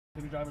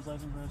Give your driver's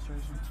license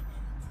registration.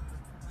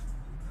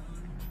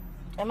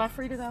 Am I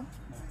free to go? No.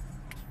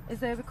 Is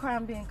there a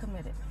crime being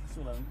committed? It's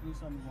 11. Can you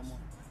tell me one more?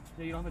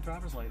 Yeah, you don't have a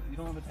driver's license. You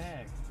don't have a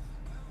tag.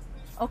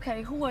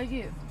 Okay, who are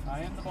you?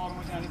 I am the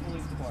Baltimore County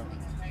Police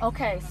Department.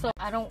 Okay, so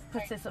I don't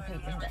participate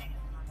in that.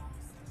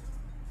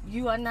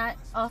 You are not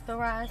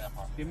authorized?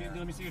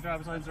 Let me see your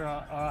driver's license or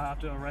I'll have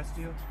to arrest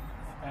you.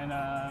 And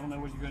I don't know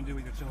what you're going to do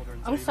with your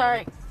children. So I'm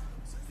sorry.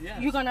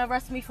 Yes. You're going to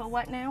arrest me for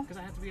what now? Because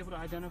I have to be able to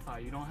identify.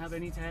 You don't have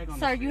any tag on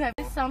Sir, this you have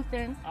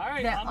something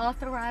that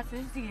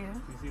authorizes you.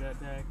 You see that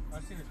tag?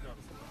 I've seen his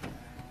driver's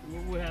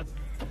license.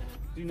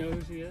 Do you know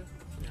who she is?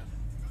 Yeah.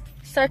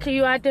 Sir, can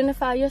you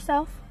identify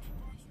yourself?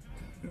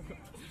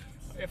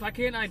 If I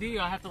can't ID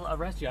you, I have to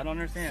arrest you. I don't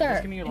understand. Sir,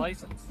 just give me your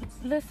license.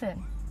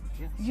 Listen.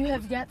 Yes. You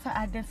have yet to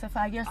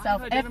identify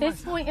yourself. At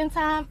this point in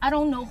time, I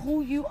don't know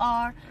who you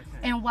are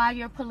and why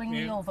you're pulling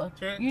me over.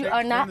 Turn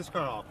this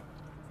car off.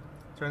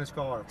 Turn this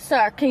car off.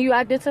 Sir, can you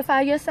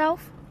identify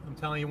yourself? I'm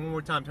telling you one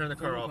more time, turn the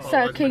car off.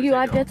 Sir, can you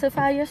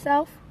identify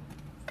yourself?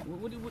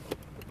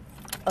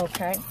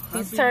 Okay.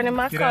 He's turning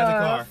my car off. Get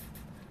out of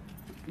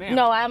the car.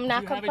 No, I'm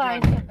not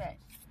complying to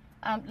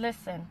that.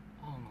 Listen,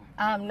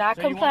 I'm not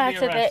complying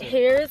to that.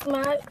 Here's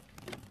my...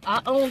 I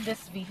own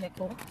this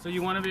vehicle. So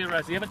you want to be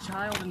arrested? You have a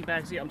child in the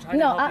backseat. I'm trying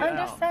to help you I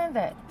understand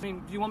that. I mean,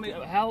 do you want me?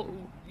 How?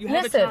 You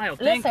have a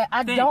child. Listen,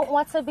 I don't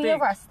want to be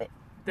arrested.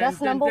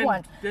 That's number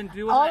one. Then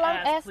do all as I I'm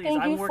ask, asking please.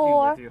 I'm you working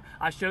for. with you.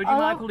 I showed you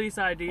my police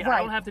ID. Right. I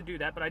don't have to do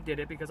that, but I did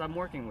it because I'm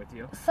working with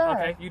you. Sir,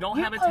 okay? You don't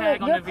have a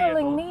tag on the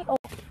vehicle.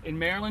 In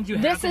Maryland, you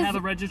have to have a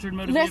registered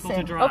motor vehicle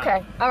to drive.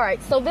 Okay, all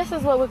right. So this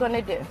is what we're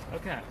gonna do.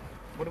 Okay.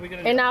 What are we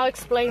gonna do? And I'll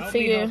explain to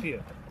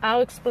you.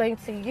 I'll explain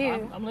to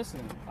you. I'm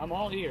listening. I'm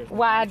all ears.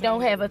 Why I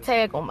don't have a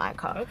tag on my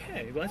car.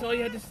 Okay, well, that's all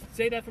you had to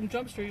say that from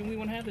Jump Street, and we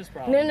wouldn't have this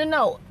problem.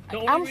 No.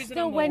 I'm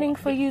still waiting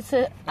for you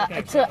to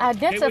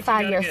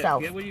identify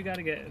yourself. Get what you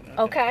gotta get.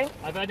 Okay.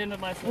 I've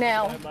identified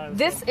myself. Now,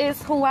 this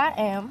is who I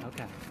am.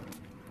 Okay.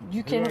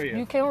 You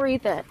can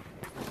read that.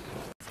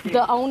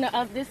 The owner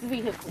of this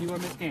vehicle. You are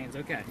Miss Gaines.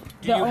 Okay.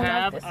 Do you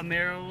have a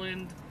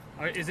Maryland?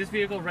 Or is this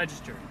vehicle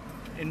registered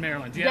in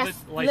Maryland? Do you have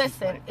a license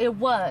plate? It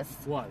was.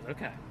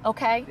 Okay.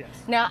 Okay. Yes.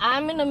 Now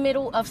I'm in the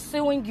middle of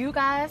suing you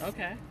guys.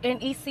 Okay. In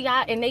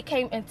ECI, and they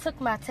came and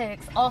took my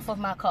tags off of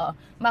my car.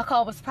 My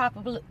car was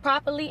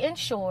properly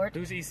insured.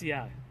 Who's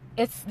ECI?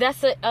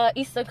 That's a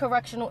Eastern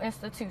Correctional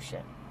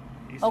Institution.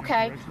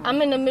 Okay.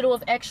 I'm in the middle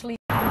of actually.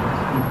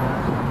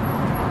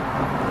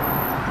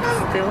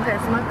 Still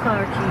has my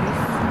car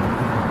keys.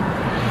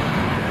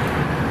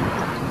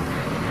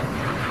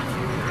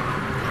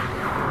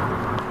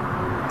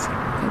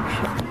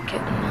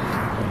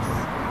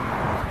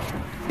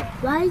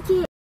 Like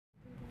it.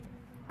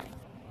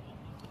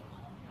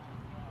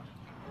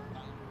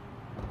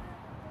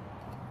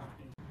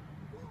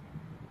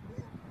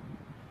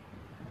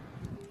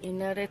 You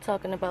know they're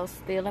talking about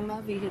stealing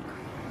my vehicle.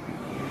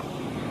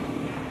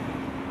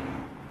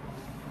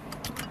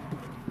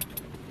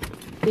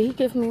 Did he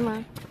give me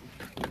mine?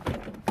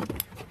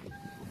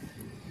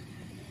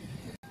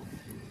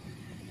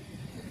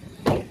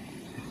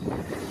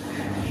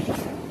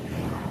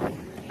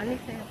 I need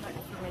to have my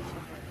information.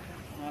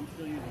 I'm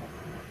still using it.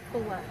 For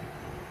what?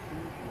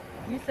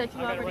 You said you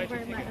already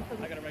read my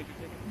information. I gotta write your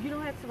ticket. You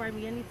don't have to write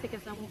me any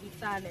tickets. I won't be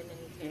signing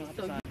anything. You don't have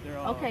to sign.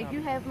 Okay,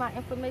 you have my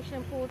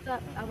information pulled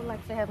up. I would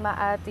like to have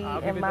my ID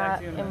and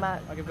my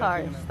car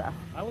and stuff.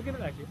 I will give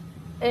it back to you.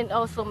 And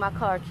also my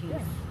car keys.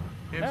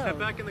 Ma'am, step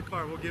back in the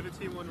car. We'll give it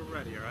to you when we're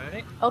ready, all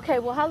right? Okay,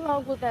 well, how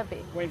long will that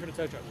be? Waiting for the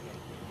tow truck.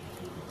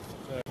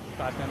 So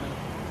 5-10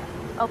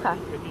 minutes. Okay.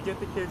 If you get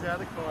the kids out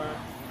of the car.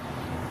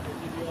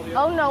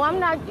 Oh no, I'm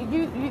not.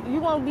 You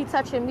won't be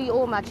touching me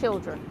or my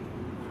children.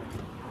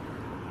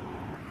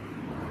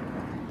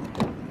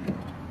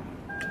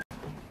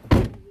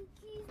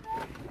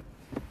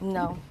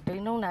 No, they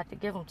know not to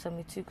give them to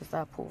me too, because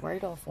I pull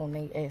right off on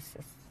their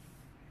asses.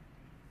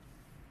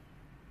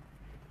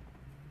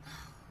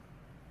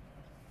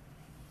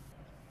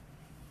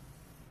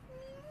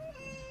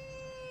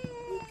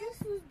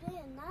 This was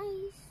being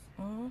nice.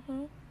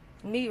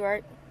 Me,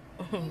 right?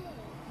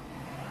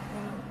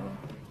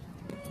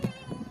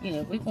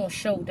 Yeah, we're gonna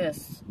show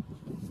this.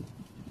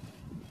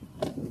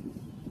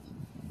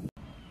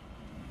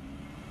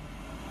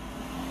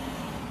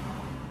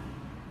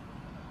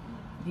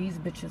 These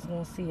bitches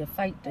gonna see a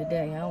fight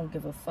today. I don't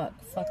give a fuck.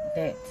 Fuck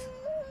that.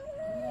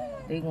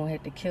 They gonna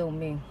have to kill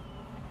me.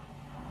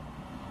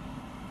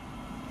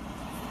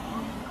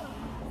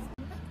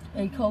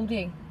 Hey,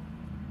 Cody.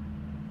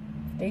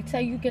 They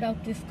tell you get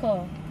out this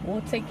car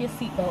or take your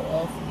seatbelt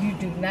off. You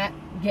do not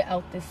get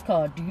out this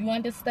car. Do you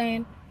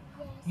understand?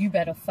 Yes. You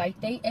better fight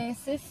they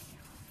asses.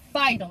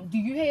 Fight them. Do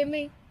you hear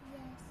me?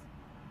 Yes.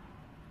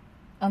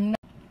 I'm not.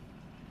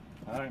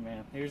 All right,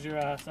 man. Here's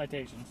your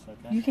citations.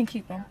 Okay. You can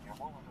keep them.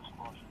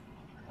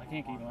 I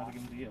can't keep them. I have to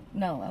give them to you.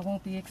 No, I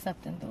won't be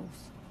accepting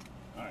those.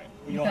 All right.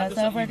 You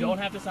don't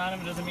have to sign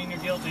them. It doesn't mean you're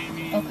guilty. It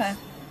means, okay.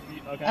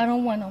 Okay. I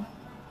don't want them.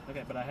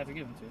 Okay, but I have to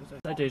give them to you. So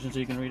citation so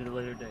you can read it at a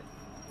later date.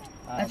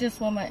 I just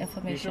want my Here's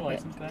information your back.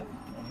 license back,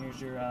 and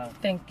here's your.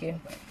 Thank you.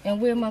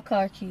 And where are my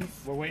car keys?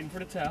 We're waiting for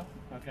the tow.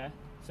 Okay.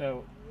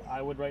 So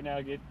I would right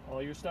now get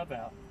all your stuff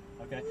out.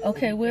 Okay.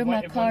 Okay, where are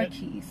my car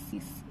keys?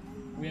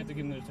 We have to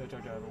give them to the tow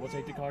truck driver. We'll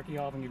take the car key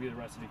off and give you the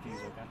rest of the keys.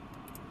 Okay.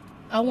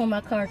 I want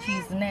my car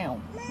keys now.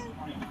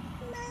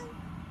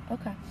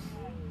 Okay.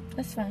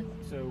 That's fine.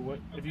 So what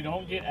if you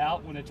don't get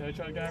out when the tow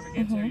truck driver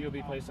gets here? You'll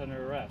be placed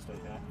under arrest.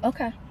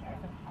 Okay. Okay.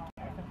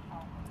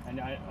 And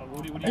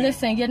what do you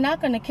Listen, you're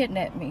not gonna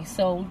kidnap me,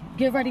 so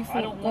get ready for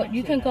it.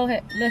 You can go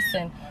ahead.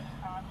 Listen,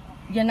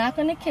 you're not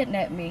gonna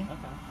kidnap me.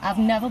 Okay. I've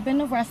never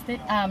been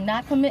arrested. I'm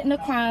not committing a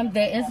crime.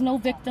 There is no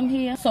victim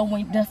here. So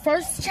when the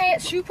first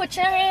chance you put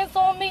your hands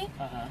on me,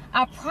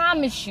 I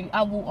promise you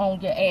I will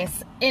own your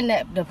ass in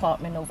that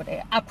department over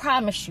there. I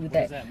promise you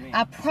that. What does that mean?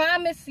 I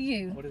promise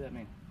you. What does that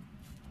mean?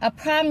 I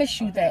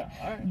promise you that.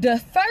 All right. The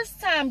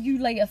first time you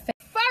lay a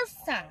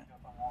first time.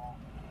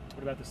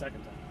 What about the second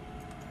time?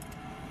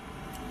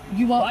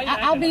 You won't.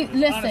 I'll be.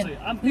 Listen. Honestly,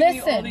 I'm giving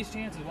you all these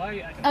chances. Why are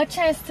you acting a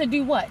chance to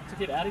do what? To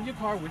get out of your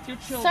car with your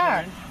children.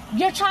 Sir,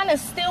 you're trying to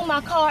steal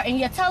my car, and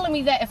you're telling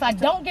me that if I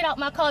don't get out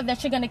my car,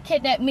 that you're gonna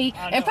kidnap me,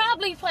 and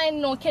probably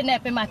planning on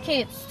kidnapping my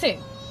kids too.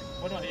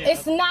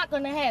 It's not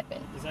gonna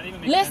happen. Does that even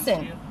make sense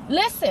to you?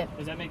 Listen.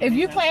 Does that make if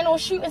you sense plan to on you?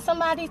 shooting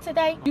somebody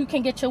today, you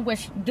can get your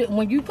wish.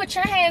 When you put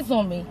your hands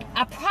on me,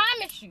 I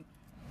promise you,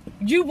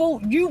 you will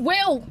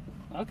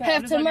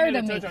have to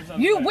murder me.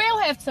 You will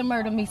have to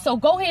murder me. So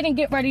go ahead and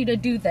get ready to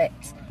do that.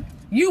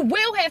 You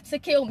will have to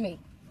kill me.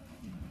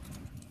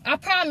 I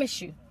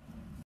promise you.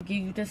 I'll give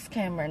you this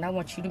camera, and I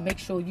want you to make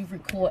sure you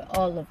record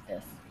all of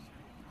this.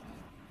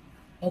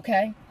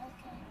 Okay?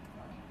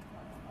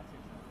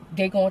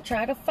 They're going to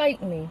try to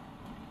fight me.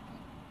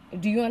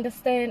 Do you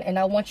understand? And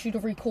I want you to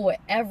record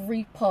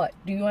every part.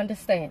 Do you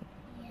understand?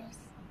 Yes.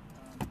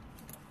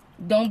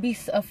 Don't be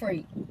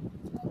afraid.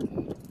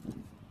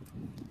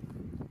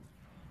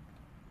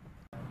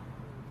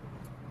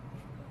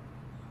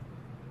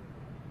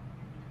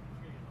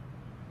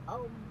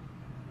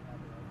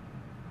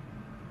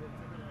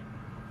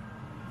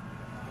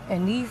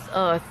 And these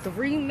are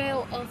 3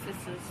 male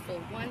officers for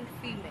 1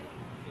 female.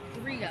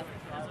 3 of them.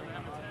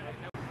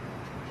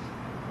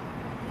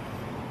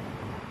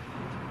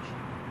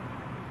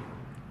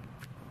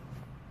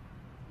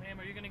 Ma'am,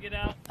 are you gonna get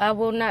out? I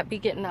will not be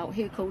getting out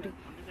here, Cody. I'm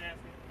just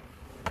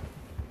asking.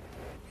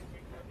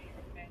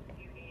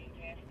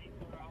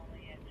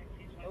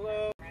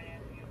 Hello.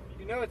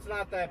 You know it's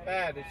not that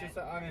bad. It's just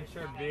an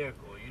uninsured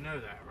vehicle. You know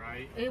that,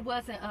 right? It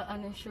wasn't an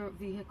uninsured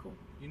vehicle.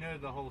 You know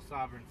the whole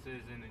sovereign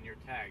citizen and your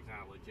tag's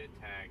not a legit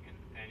tag in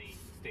any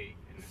state.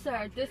 In this Sir,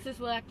 country. this is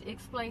what I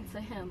explained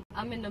to him.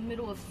 I'm in the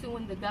middle of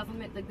suing the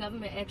government. The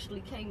government actually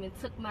came and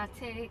took my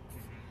tags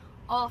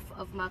off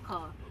of my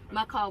car.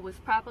 My car was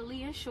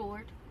properly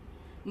insured.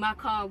 My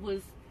car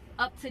was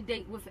up to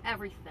date with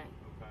everything.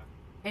 Okay.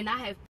 And I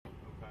have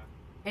Okay.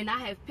 and I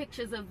have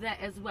pictures of that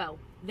as well.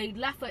 They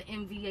left an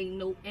MVA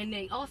note, and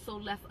they also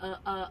left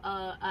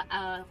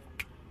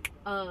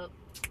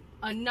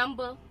a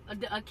number,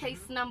 a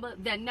case number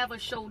that never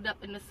showed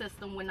up in the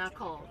system when I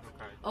called.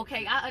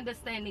 Okay, I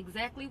understand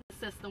exactly the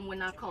system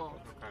when I called.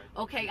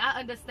 Okay, I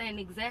understand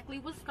exactly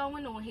what's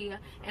going on here,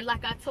 and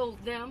like I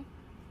told them,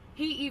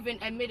 he even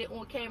admitted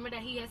on camera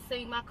that he has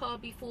seen my car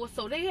before.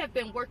 So they have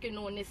been working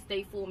on this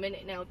day for a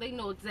minute now. They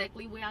know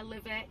exactly where I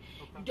live at.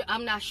 Okay.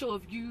 I'm not sure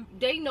if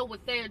they know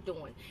what they're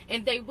doing,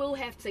 and they will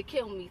have to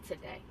kill me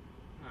today.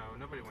 No,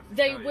 nobody wants to.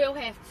 They will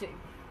have to. Okay.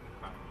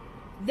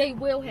 They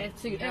will have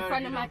to, You know, in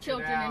front if of you my don't get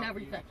children out, and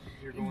everything.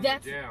 you're going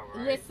That's to jail,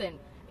 right? Listen,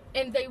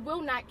 and they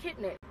will not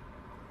kidnap.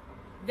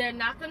 They're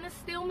not going to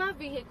steal my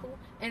vehicle,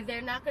 and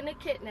they're not going to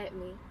kidnap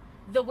me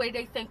the way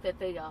they think that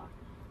they are.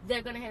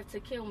 They're going to have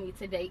to kill me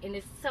today, and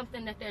it's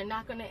something that they're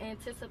not going to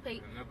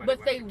anticipate, but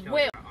they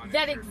will.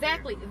 That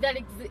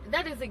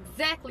is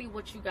exactly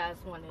what you guys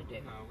want to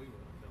do. No, we will.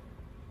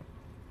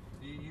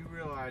 You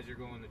realize you're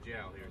going to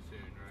jail here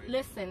soon, right?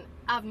 Listen,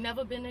 I've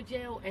never been to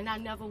jail, and I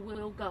never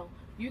will go.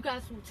 You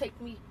guys will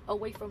take me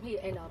away from here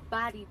in a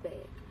body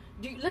bag.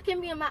 Look at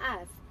me in my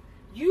eyes.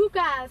 You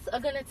guys are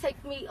going to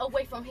take me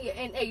away from here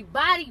in a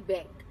body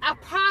bag. I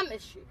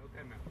promise you.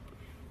 Okay, ma'am.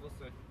 We'll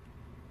see.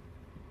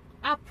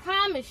 I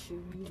promise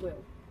you, you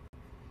will.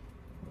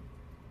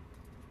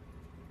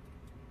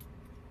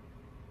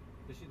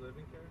 Does she live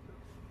in Carrickville?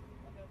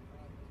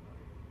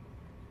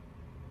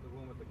 The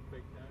one with the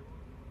fake tag?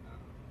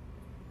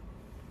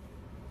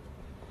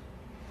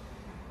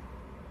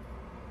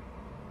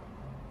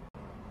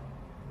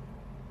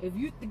 If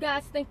you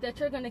guys think that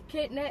you're gonna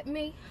kidnap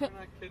me,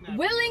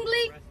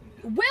 willingly?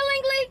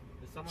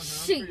 Is someone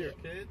home for your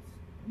kids?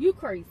 You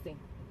crazy.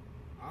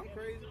 I'm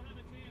crazy.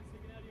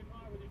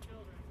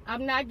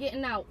 I'm not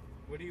getting out.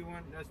 What do you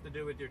want us to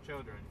do with your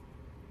children?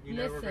 You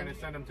know we're going to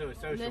send them to a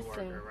social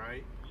worker,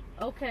 right?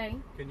 Okay.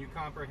 Can you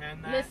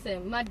comprehend that?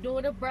 Listen, my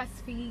daughter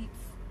breastfeeds.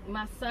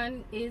 My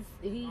son is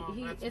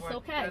it's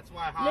okay. That's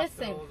why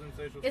hospitals and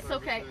social it's services.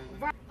 Okay.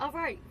 Right. All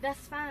right,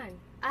 that's fine.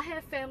 I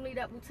have family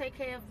that will take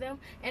care of them,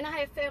 and I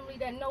have family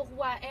that know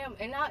who I am,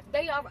 and I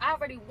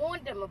already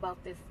warned them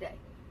about this day.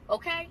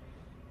 Okay?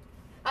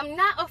 I'm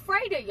not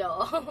afraid of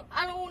y'all.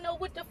 I don't know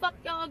what the fuck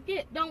y'all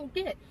don't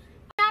get.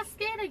 I'm not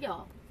scared of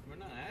y'all. We're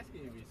not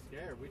asking you to be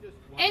scared. We just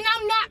want And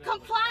I'm not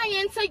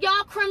complying to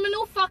y'all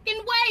criminal fucking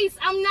ways.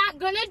 I'm not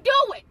gonna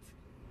do it.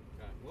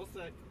 Okay, we'll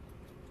see.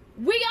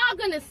 We are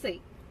gonna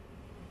see.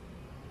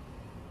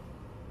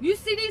 You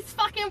see these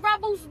fucking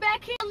rebels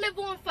back here live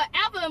on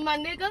forever, my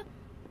nigga.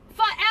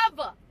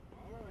 Forever.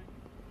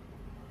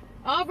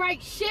 All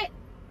right, shit.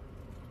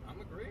 I'm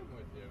agreeing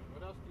with you.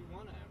 What else do you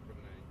want to have from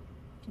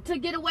me? To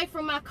get away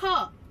from my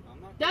car.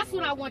 That's getting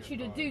what I away want from you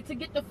your to car. do, to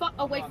get the fuck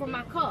away from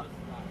my car.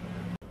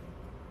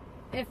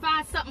 And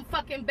find something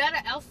fucking better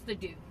else to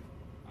do.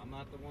 I'm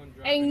not the one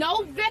driving. Ain't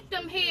no an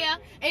victim unregistered here,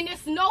 vehicle. and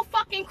there's no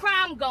fucking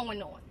crime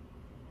going on.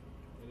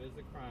 It is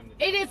a crime.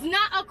 It is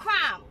not a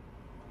crime.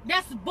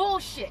 That's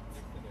bullshit.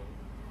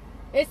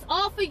 It's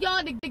all for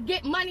y'all to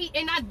get money,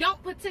 and I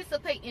don't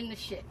participate in the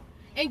shit.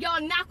 And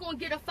y'all not gonna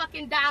get a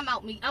fucking dime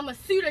out me. I'ma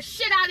sue the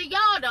shit out of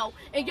y'all though,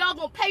 and y'all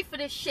gonna pay for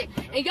this shit.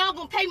 And y'all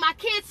gonna pay my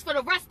kids for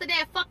the rest of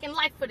their fucking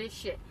life for this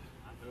shit.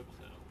 I hope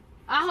so.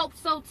 I hope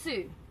so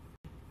too.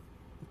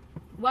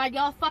 While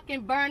y'all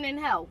fucking burn in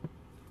hell.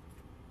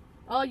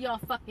 All y'all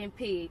fucking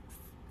pigs.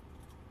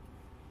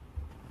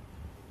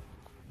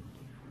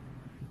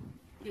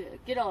 Yeah,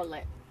 get all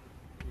that.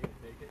 You can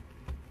take it.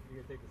 You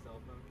can take the cell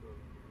phone.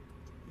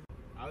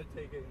 I would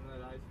take it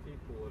and let ISP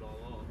pull it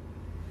all off.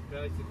 I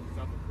feel like it's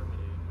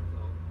self-incriminating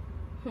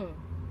yourself.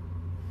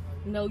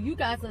 No, you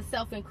guys are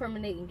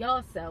self-incriminating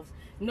yourselves.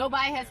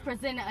 Nobody has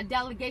presented a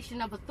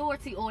delegation of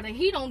authority order.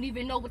 He don't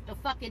even know what the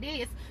fuck it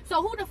is.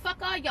 So who the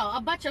fuck are y'all?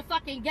 A bunch of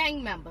fucking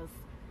gang members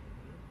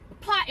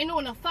plotting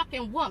on a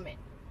fucking woman.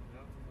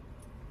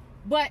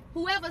 But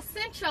whoever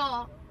sent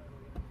y'all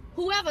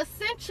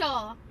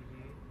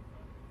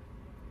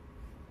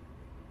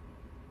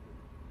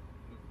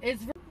is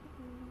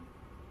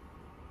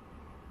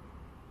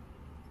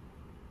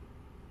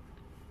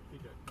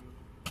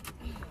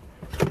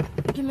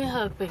give me a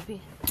hug,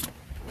 baby.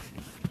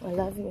 I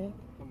love you.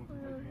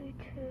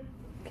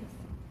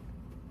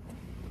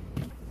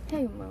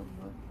 Hey, mama.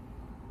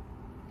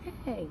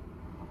 Hey.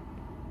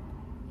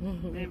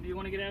 Babe, do you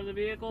want to get out of the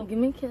vehicle? Give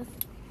me a kiss.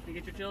 You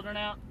get your children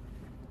out?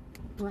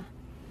 Mwah.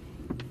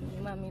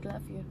 Mommy,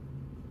 love you.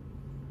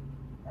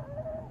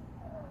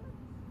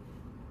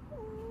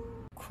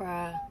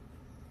 Cry.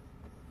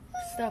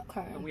 Stop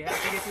crying. We have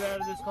to get you out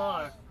of this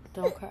car.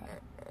 Don't cry.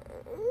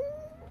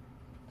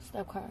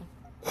 Stop crying.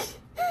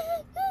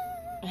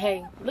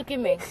 Hey, look at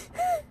me.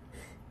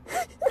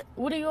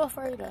 What are you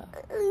afraid of?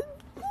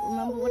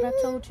 Remember what I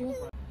told you?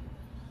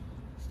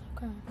 Stop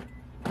crying.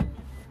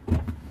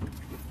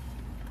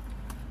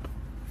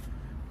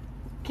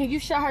 Can you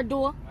shut her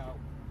door?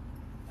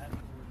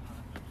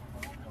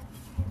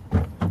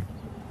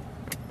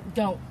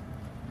 Don't.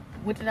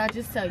 What did I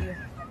just tell you?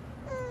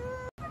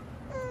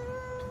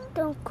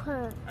 Don't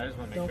cry. I just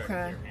want to make Don't sure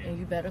cry, and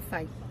you better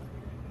fight.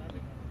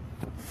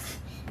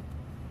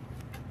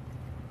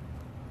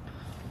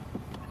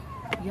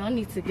 Y'all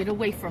need to get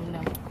away from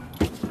them.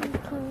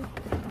 Okay.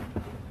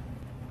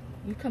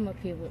 You come up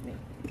here with me.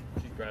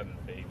 She's grabbing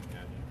the baby.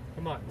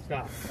 Come on,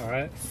 stop. All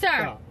right? Sir,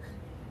 Stop.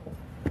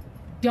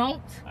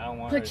 don't I don't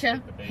want her put to your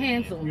take the baby.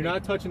 hands on You're me.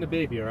 not touching the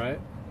baby, all right?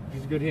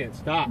 Use a good hand.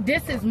 Stop.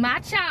 This is my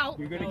child.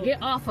 You're gonna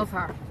Get off of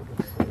her.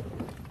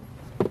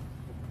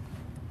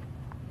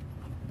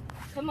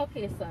 Come up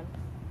here, son.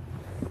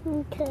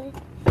 Okay.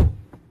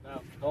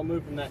 No, don't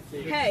move from that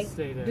seat. Hey,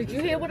 stay there. did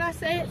you hear what I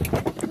said?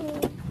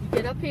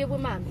 Get up here with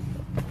mommy.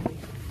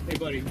 Hey,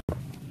 buddy.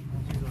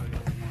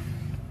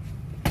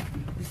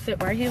 You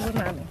sit right here with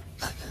mommy.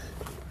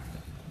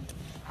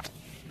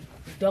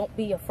 Don't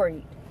be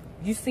afraid.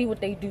 You see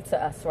what they do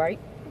to us, right?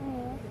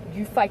 Yeah.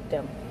 You fight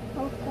them.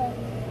 Okay.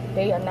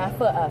 They are not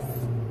for us.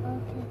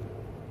 Okay.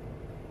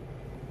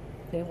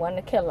 They want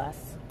to kill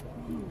us.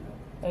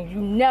 And you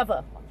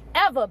never,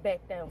 ever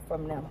back down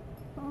from them.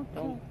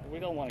 Okay. We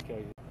don't want to kill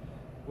you.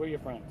 We're your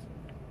friends.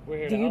 We're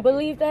here Do to you help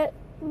believe that?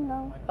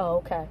 No. Oh,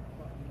 okay.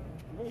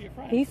 We're your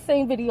friends. He's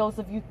seen videos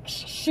of you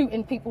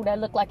shooting people that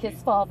look like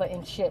his father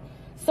and shit.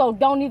 So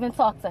don't even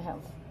talk to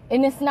him.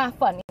 And it's not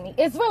funny.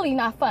 It's really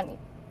not funny.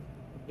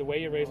 The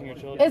way you're raising your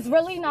children. It's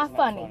really not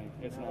funny.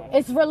 It's not.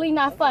 It's really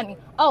not funny.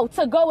 Oh,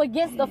 to go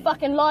against the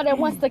fucking law that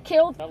wants to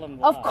kill? Tell them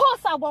Of why. course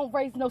I won't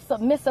raise no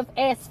submissive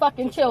ass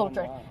fucking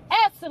children. why.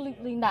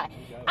 Absolutely not.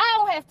 I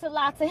don't have to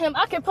lie to him.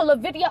 I can pull a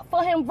video up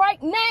for him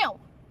right now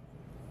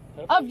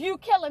of you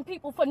killing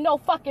people for no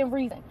fucking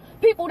reason.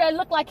 People that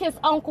look like his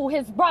uncle,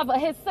 his brother,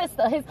 his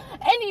sister, his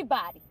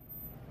anybody.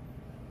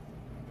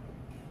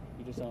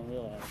 You just don't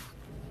realize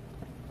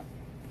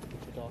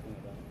what you're talking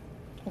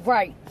about.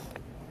 Right.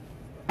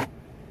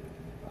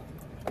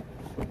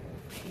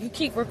 You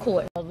keep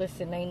recording. Oh,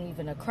 listen, ain't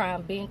even a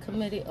crime being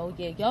committed. Oh,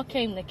 yeah, y'all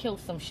came to kill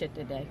some shit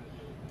today.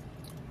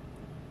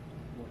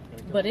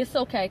 But it's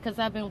okay, because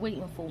I've been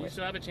waiting for You it.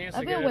 still have a chance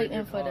I've to get been out of waiting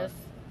your for car. this.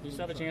 You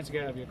still have a chance to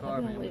get out of your car,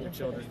 I've been man, with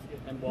your waiting for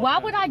children. And walk Why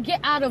out. would I get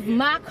out of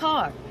my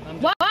car?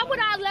 Why would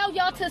I allow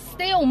y'all to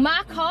steal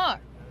my car?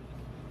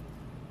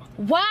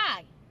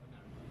 Why?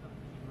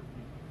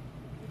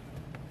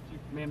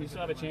 Ma'am, you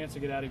still have a chance to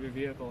get out of your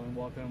vehicle and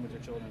walk home with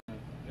your children.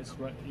 It's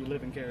right, you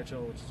live in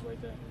Carricho, which is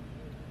right there.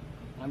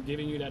 I'm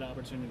giving you that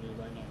opportunity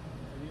right now.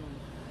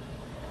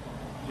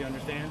 Do you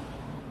understand?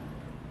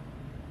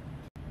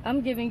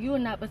 I'm giving you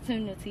an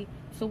opportunity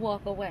to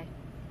walk away.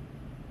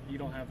 You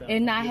don't have that.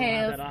 And not you don't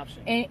have that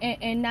option.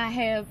 And not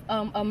have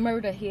a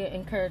murder here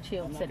in Courage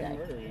Hill I'm not today. gonna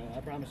murder you. I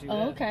promise you Oh,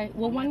 that. okay.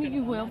 Well, one of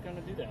you will. I'm not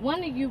gonna do that.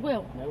 One of you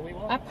will. No, we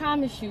won't. I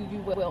promise you, you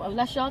will.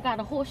 Unless y'all got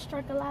a horse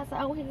tranquilizer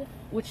out here,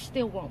 which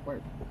still won't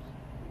work.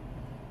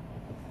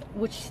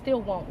 Which still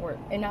won't work.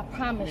 And I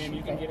promise Ma'am, you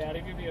you can that. get out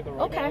of your vehicle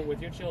right now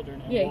with your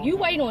children. And Yeah, walk you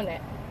home. wait on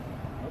that.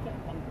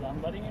 Okay,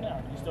 I'm letting you know.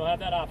 You still have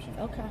that option.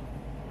 Okay.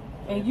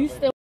 And you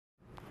still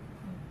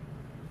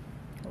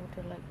hold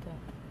it like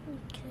that.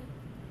 Okay.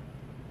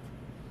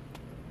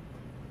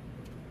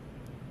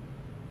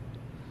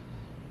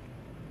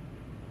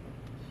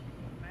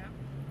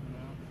 No,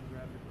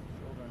 grab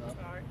your children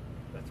up. Alright,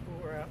 let's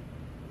pull her out.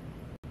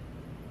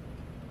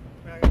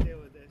 We're not gonna deal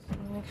with this.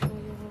 Make sure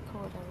you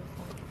record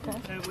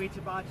everything. Okay? And wait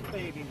to watch a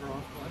baby, bro.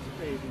 Watch a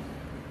baby.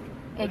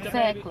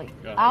 Exactly.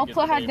 Go ahead, I'll get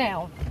put the her baby.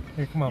 down.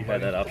 Here, come on, You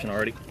had that option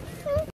already?